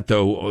interesting than that,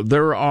 though.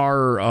 There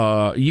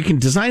are you can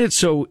design it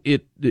so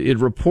it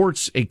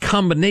reports a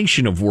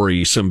combination of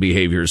worrisome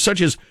behaviors,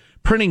 such as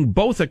printing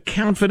both a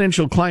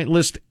confidential client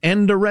list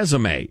and a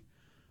resume,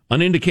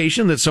 an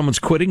indication that someone's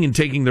quitting and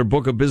taking their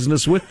book of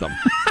business with them.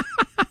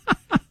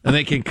 And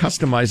they can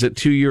customize it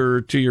to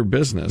your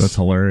business. That's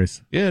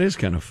hilarious. Yeah, it is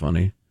kind of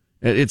funny.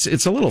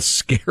 It's a little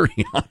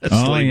scary, honestly.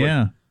 Oh,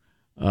 yeah.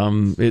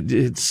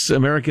 It's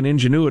American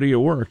ingenuity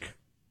at work,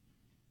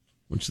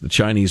 which the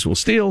Chinese will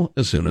steal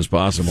as soon as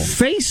possible.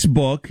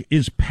 Facebook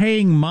is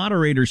paying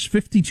moderators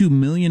 $52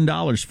 million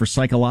for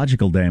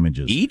psychological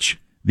damages. Each?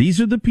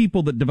 These are the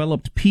people that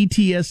developed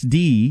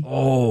PTSD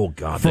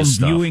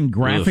from viewing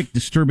graphic,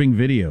 disturbing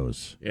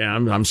videos. Yeah,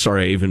 I'm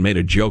sorry I even made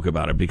a joke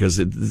about it because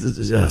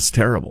it's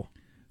terrible.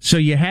 So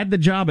you had the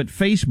job at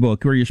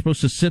Facebook where you're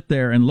supposed to sit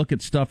there and look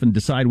at stuff and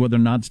decide whether or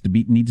not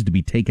it needs to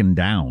be taken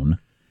down.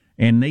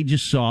 And they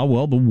just saw,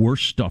 the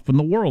worst stuff in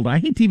the world. I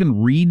hate to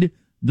even read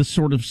the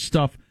sort of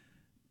stuff.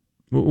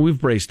 We've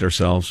braced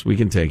ourselves. We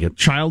can take it.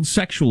 Child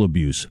sexual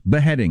abuse,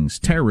 beheadings,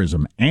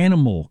 terrorism,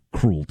 animal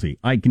cruelty.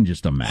 I can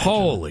just imagine.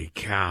 Holy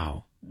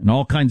cow. And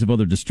all kinds of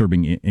other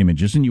disturbing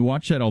images. And you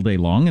watch that all day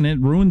long and it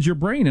ruins your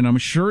brain. And I'm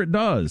sure it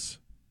does.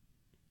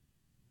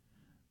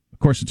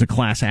 Of course, it's a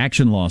class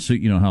action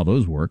lawsuit. You know how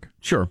those work.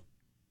 Sure.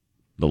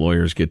 The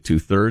lawyers get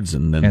 2/3,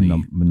 and then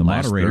the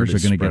moderators are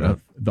going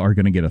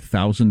to get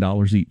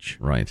 $1,000 each.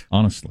 Right.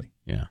 Honestly,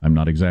 Yeah. I'm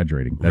not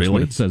exaggerating. That's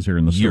what it says here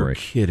in the story. You're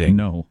kidding.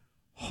 No.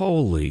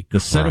 Holy crap. The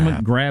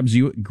settlement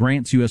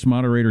grants U.S.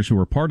 moderators who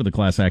were part of the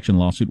class action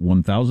lawsuit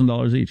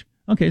 $1,000 each.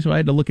 Okay, so I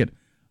had to look at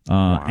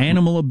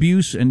animal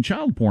abuse and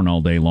child porn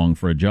all day long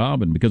for a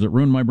job, and because it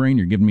ruined my brain,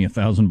 you're giving me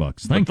 $1,000.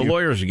 Thank you. The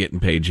lawyers are getting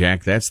paid,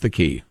 Jack. That's the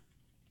key.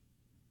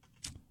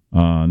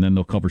 And then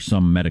they'll cover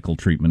some medical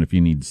treatment if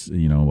he needs,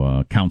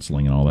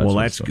 counseling and all that. Well,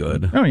 sort that's of stuff.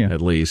 good. Oh yeah,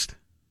 at least.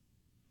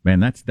 Man,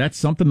 that's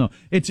something though.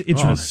 It's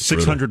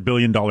 $600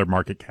 billion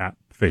market cap.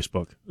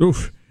 Facebook.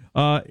 Oof.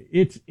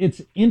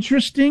 It's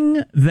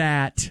interesting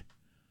that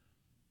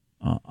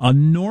a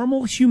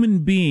normal human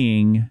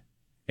being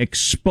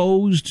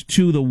exposed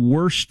to the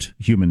worst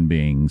human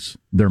beings,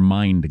 their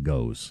mind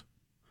goes.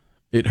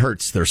 It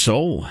hurts their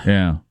soul.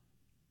 Yeah.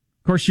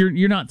 Of course,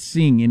 you're not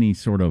seeing any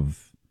sort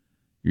of.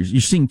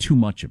 You're seeing too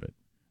much of it.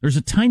 There's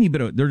a tiny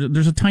bit of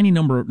there's a tiny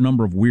number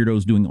of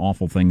weirdos doing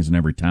awful things in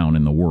every town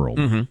in the world.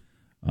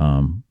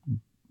 Mm-hmm.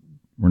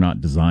 We're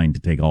not designed to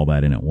take all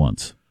that in at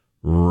once.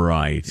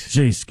 Right.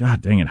 Jeez,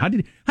 God dang it. How do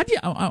you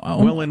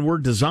well, and we're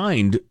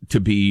designed to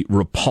be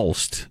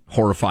repulsed,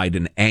 horrified,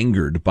 and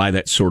angered by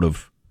that sort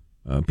of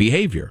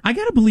behavior. I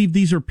got to believe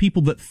these are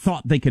people that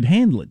thought they could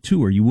handle it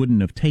too, or you wouldn't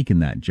have taken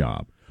that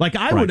job. Like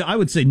I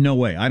would say, no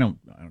way.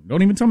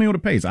 Don't even tell me what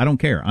it pays. I don't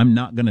care. I'm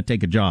not going to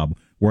take a job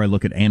where I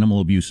look at animal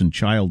abuse and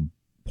child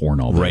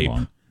porn all day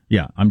long.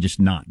 Yeah, I'm just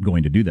not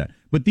going to do that.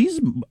 But these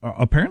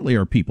apparently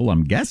are people,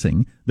 I'm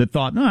guessing, that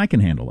thought, no, I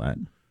can handle that.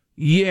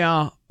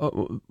 Yeah,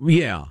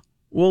 yeah.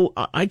 Well,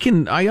 I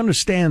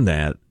understand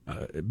that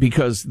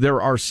because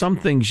there are some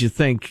things you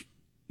think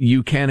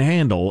you can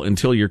handle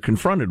until you're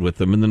confronted with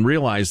them, and then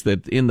realize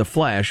that in the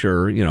flesh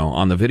or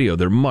on the video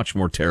they're much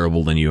more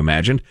terrible than you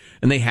imagined,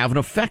 and they have an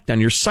effect on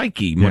your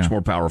psyche much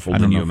more powerful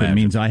than you imagined. If it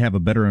means I have a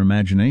better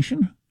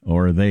imagination,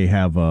 or they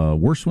have a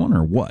worse one,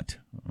 or what?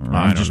 Or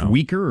I'm just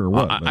weaker, or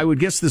what? I would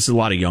guess this is a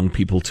lot of young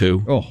people too,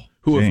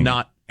 who have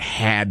not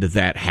had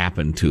that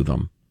happen to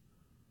them.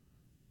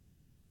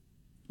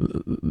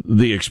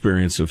 The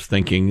experience of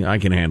thinking, I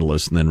can handle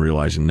this, and then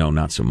realizing, no,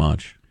 not so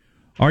much.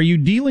 Are you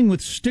dealing with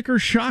sticker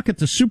shock at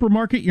the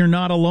supermarket? You're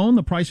not alone.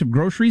 The price of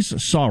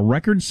groceries saw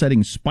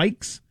record-setting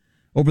spikes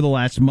over the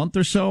last month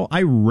or so.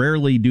 I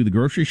rarely do the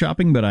grocery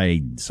shopping, but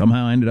I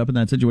somehow ended up in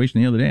that situation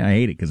the other day. I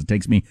hate it because it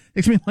takes me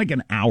like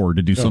an hour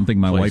to do something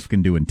my wife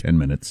can do in 10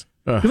 minutes.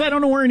 Because I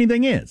don't know where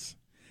anything is.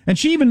 And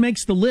she even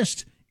makes the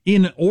list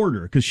in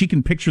order, because she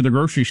can picture the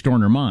grocery store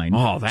in her mind.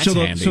 Oh, that's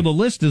handy. So the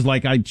list is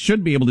like, I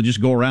should be able to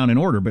just go around in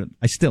order, but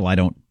I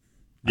don't.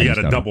 You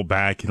got to double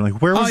back. You're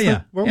like, where was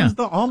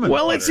the almond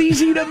butter? It's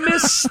easy to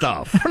miss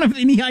stuff. I don't have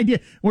any idea.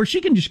 Where she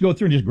can just go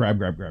through and just grab.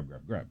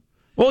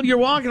 Well, you're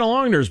walking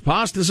along, there's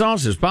pasta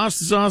sauce, there's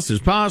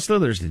pasta,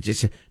 there's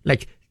just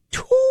like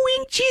 2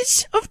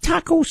 inches of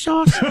taco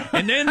sauce.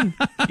 And then,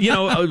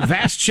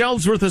 vast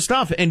shelves worth of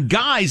stuff. And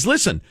guys,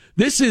 listen,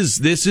 this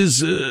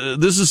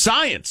is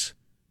science.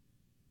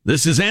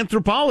 This is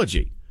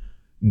anthropology.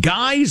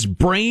 Guys'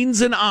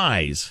 brains and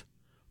eyes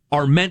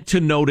are meant to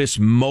notice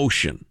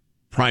motion.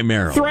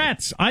 Primarily.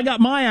 Threats. I got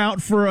my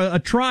out for a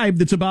tribe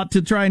that's about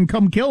to try and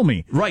come kill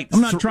me. Right. I'm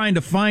not trying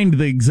to find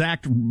the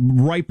exact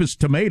ripest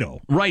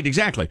tomato. Right,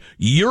 exactly.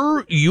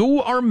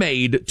 You are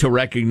made to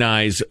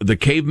recognize the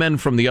cavemen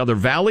from the other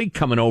valley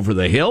coming over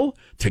the hill,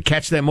 to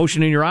catch that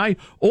motion in your eye,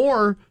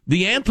 or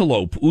the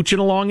antelope ooching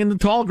along in the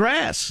tall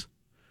grass.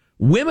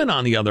 Women,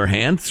 on the other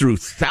hand, through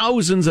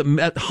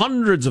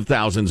hundreds of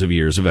thousands of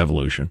years of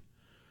evolution,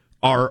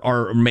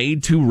 are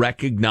made to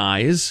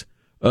recognize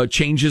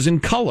changes in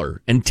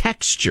color and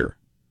texture,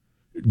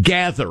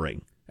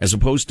 gathering as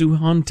opposed to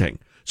hunting.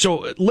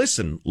 So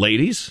listen,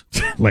 ladies.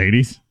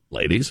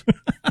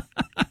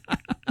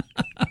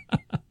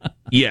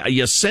 Yeah,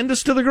 you send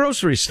us to the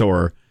grocery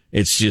store.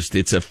 It's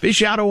a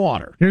fish out of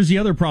water. Here's the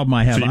other problem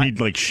I have. So you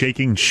need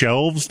shaking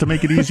shelves to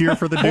make it easier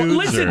for the dudes?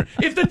 Listen,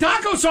 if the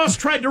taco sauce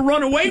tried to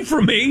run away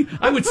from me,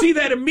 I would see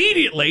that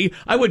immediately.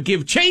 I would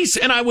give chase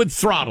and I would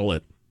throttle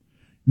it.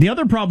 The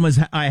other problem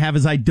I have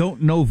is I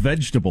don't know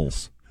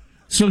vegetables.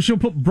 So she'll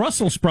put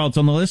Brussels sprouts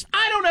on the list.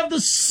 I don't have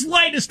the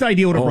slightest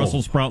idea what a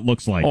Brussels sprout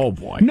looks like. Oh,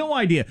 boy. No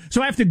idea.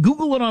 So I have to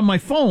Google it on my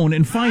phone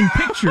and find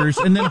pictures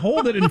and then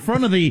hold it in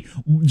front of the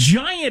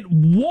giant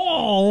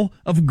wall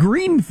of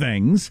green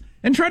things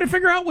and try to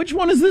figure out which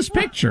one is this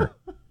picture.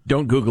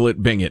 Don't Google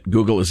it, Bing it.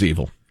 Google is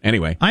evil.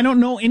 Anyway. I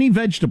don't know any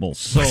vegetables,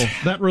 so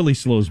that really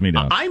slows me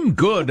down. I'm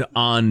good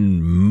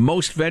on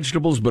most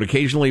vegetables, but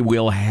occasionally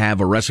we'll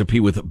have a recipe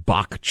with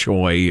bok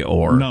choy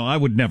or... No, I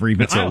would never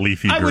even... It's a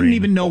leafy green. I wouldn't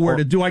even know where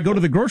to do. I go to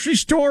the grocery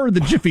store or the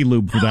Jiffy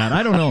Lube for that?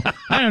 I don't know.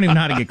 I don't even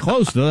know how to get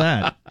close to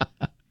that.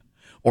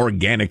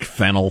 Organic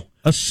fennel.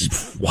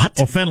 What?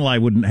 Oh, fennel I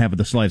wouldn't have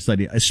the slightest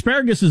idea.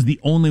 Asparagus is the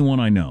only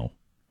one I know.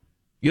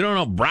 You don't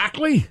know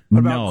broccoli? What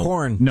about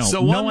corn? No,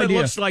 so one that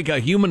looks like a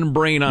human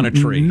brain on a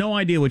tree. No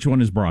idea which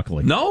one is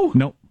broccoli. No?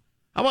 Nope.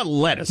 How about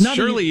lettuce?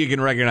 Surely you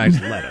can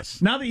recognize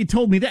lettuce. Now that you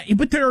told me that,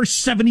 but there are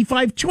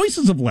 75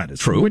 choices of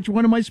lettuce. True. Which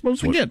one am I supposed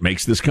to get?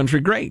 Makes this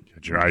country great.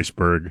 Get your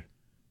iceberg.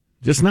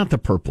 Just not the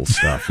purple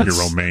stuff. Your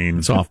romaine.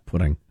 It's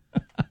off-putting.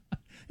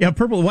 Yeah,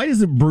 purple. Why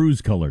is it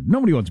bruise colored?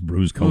 Nobody wants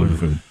bruise colored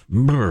food.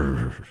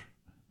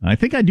 I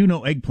think I do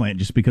know eggplant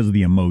just because of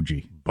the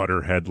emoji.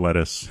 Butterhead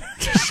lettuce.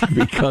 Just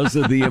because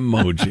of the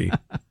emoji.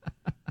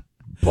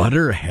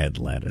 Butterhead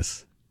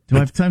lettuce. Do I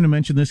have time to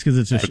mention this? Because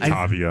it's just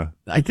Batavia.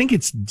 I think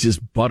it's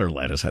just butter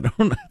lettuce. I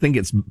don't think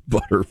it's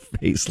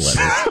butterface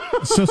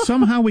lettuce. So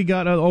somehow we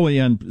got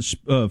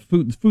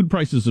food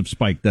prices have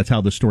spiked. That's how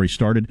the story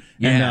started.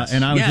 Yes.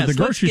 And I was at the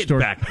grocery store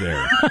back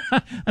there.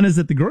 and I was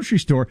at the grocery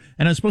store,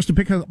 and I was supposed to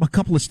pick up a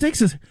couple of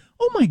steaks. I said,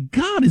 "Oh my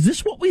God, is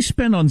this what we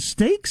spend on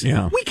steaks?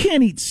 Yeah. We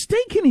can't eat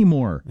steak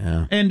anymore."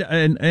 Yeah.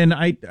 And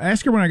I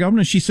asked her when I got home,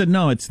 and she said,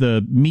 "No, it's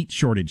the meat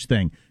shortage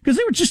thing because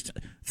they were just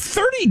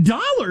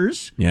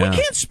 $30. Yeah. We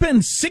can't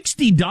spend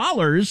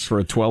 $60 For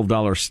a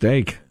 $12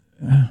 steak.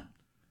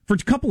 for a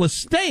couple of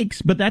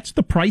steaks, but that's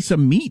the price of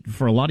meat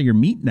for a lot of your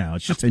meat now.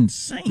 It's just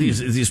insane.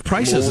 These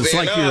prices, it's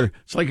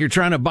like you're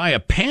trying to buy a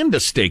panda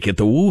steak at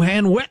the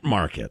Wuhan wet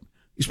market.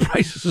 These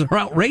prices are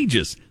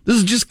outrageous. This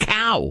is just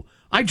cow.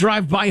 I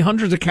drive by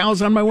hundreds of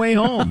cows on my way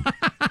home.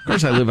 Of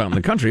course, I live out in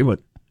the country,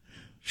 but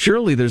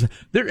surely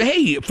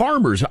hey,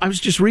 farmers, I was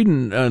just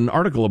reading an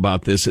article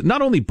about this.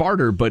 Not only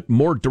barter, but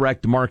more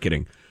direct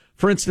marketing.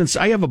 For instance,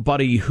 I have a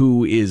buddy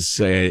who is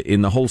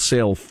in the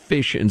wholesale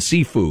fish and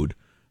seafood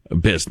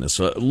business,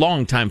 a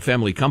longtime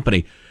family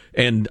company.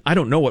 And I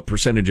don't know what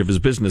percentage of his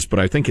business, but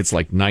I think it's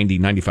like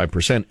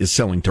 95% is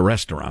selling to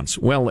restaurants.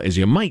 Well, as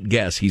you might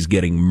guess, he's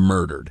getting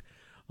murdered.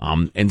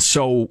 And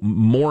so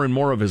more and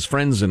more of his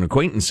friends and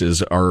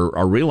acquaintances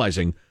are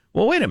realizing,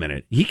 well, wait a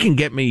minute, he can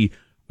get me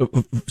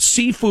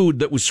seafood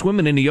that was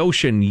swimming in the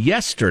ocean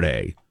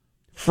yesterday.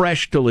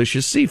 Fresh,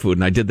 delicious seafood.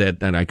 And I did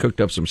that, and I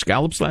cooked up some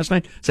scallops last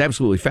night. It's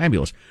absolutely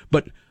fabulous.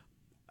 But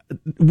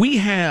we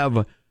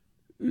have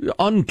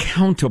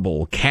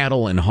uncountable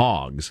cattle and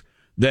hogs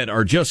that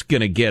are just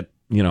going to get,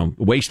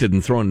 wasted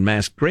and thrown in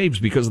mass graves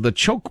because of the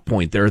choke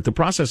point there at the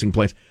processing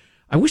place.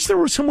 I wish there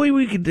was some way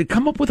we could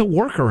come up with a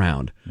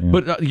workaround. Yeah.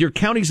 But your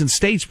counties and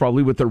states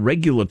probably with their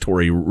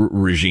regulatory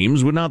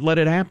regimes would not let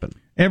it happen.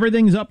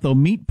 Everything's up, though.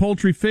 Meat,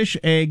 poultry, fish,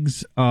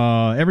 eggs,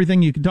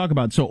 everything you can talk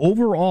about. So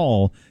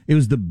overall, it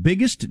was the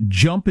biggest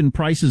jump in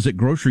prices at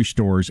grocery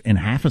stores in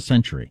half a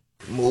century.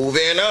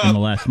 Moving up. In the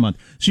last month.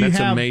 So That's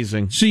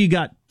amazing. So you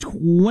got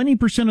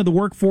 20% of the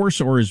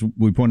workforce, or as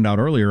we pointed out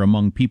earlier,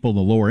 among people in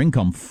the lower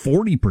income,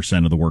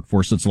 40% of the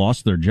workforce that's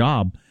lost their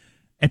job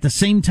at the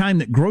same time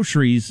that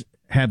groceries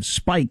have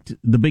spiked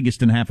the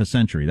biggest in half a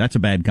century. That's a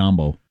bad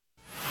combo.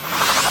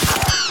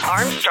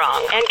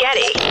 Armstrong and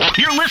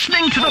Getty. You're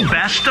listening to the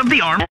best of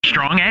the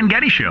Armstrong and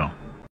Getty Show.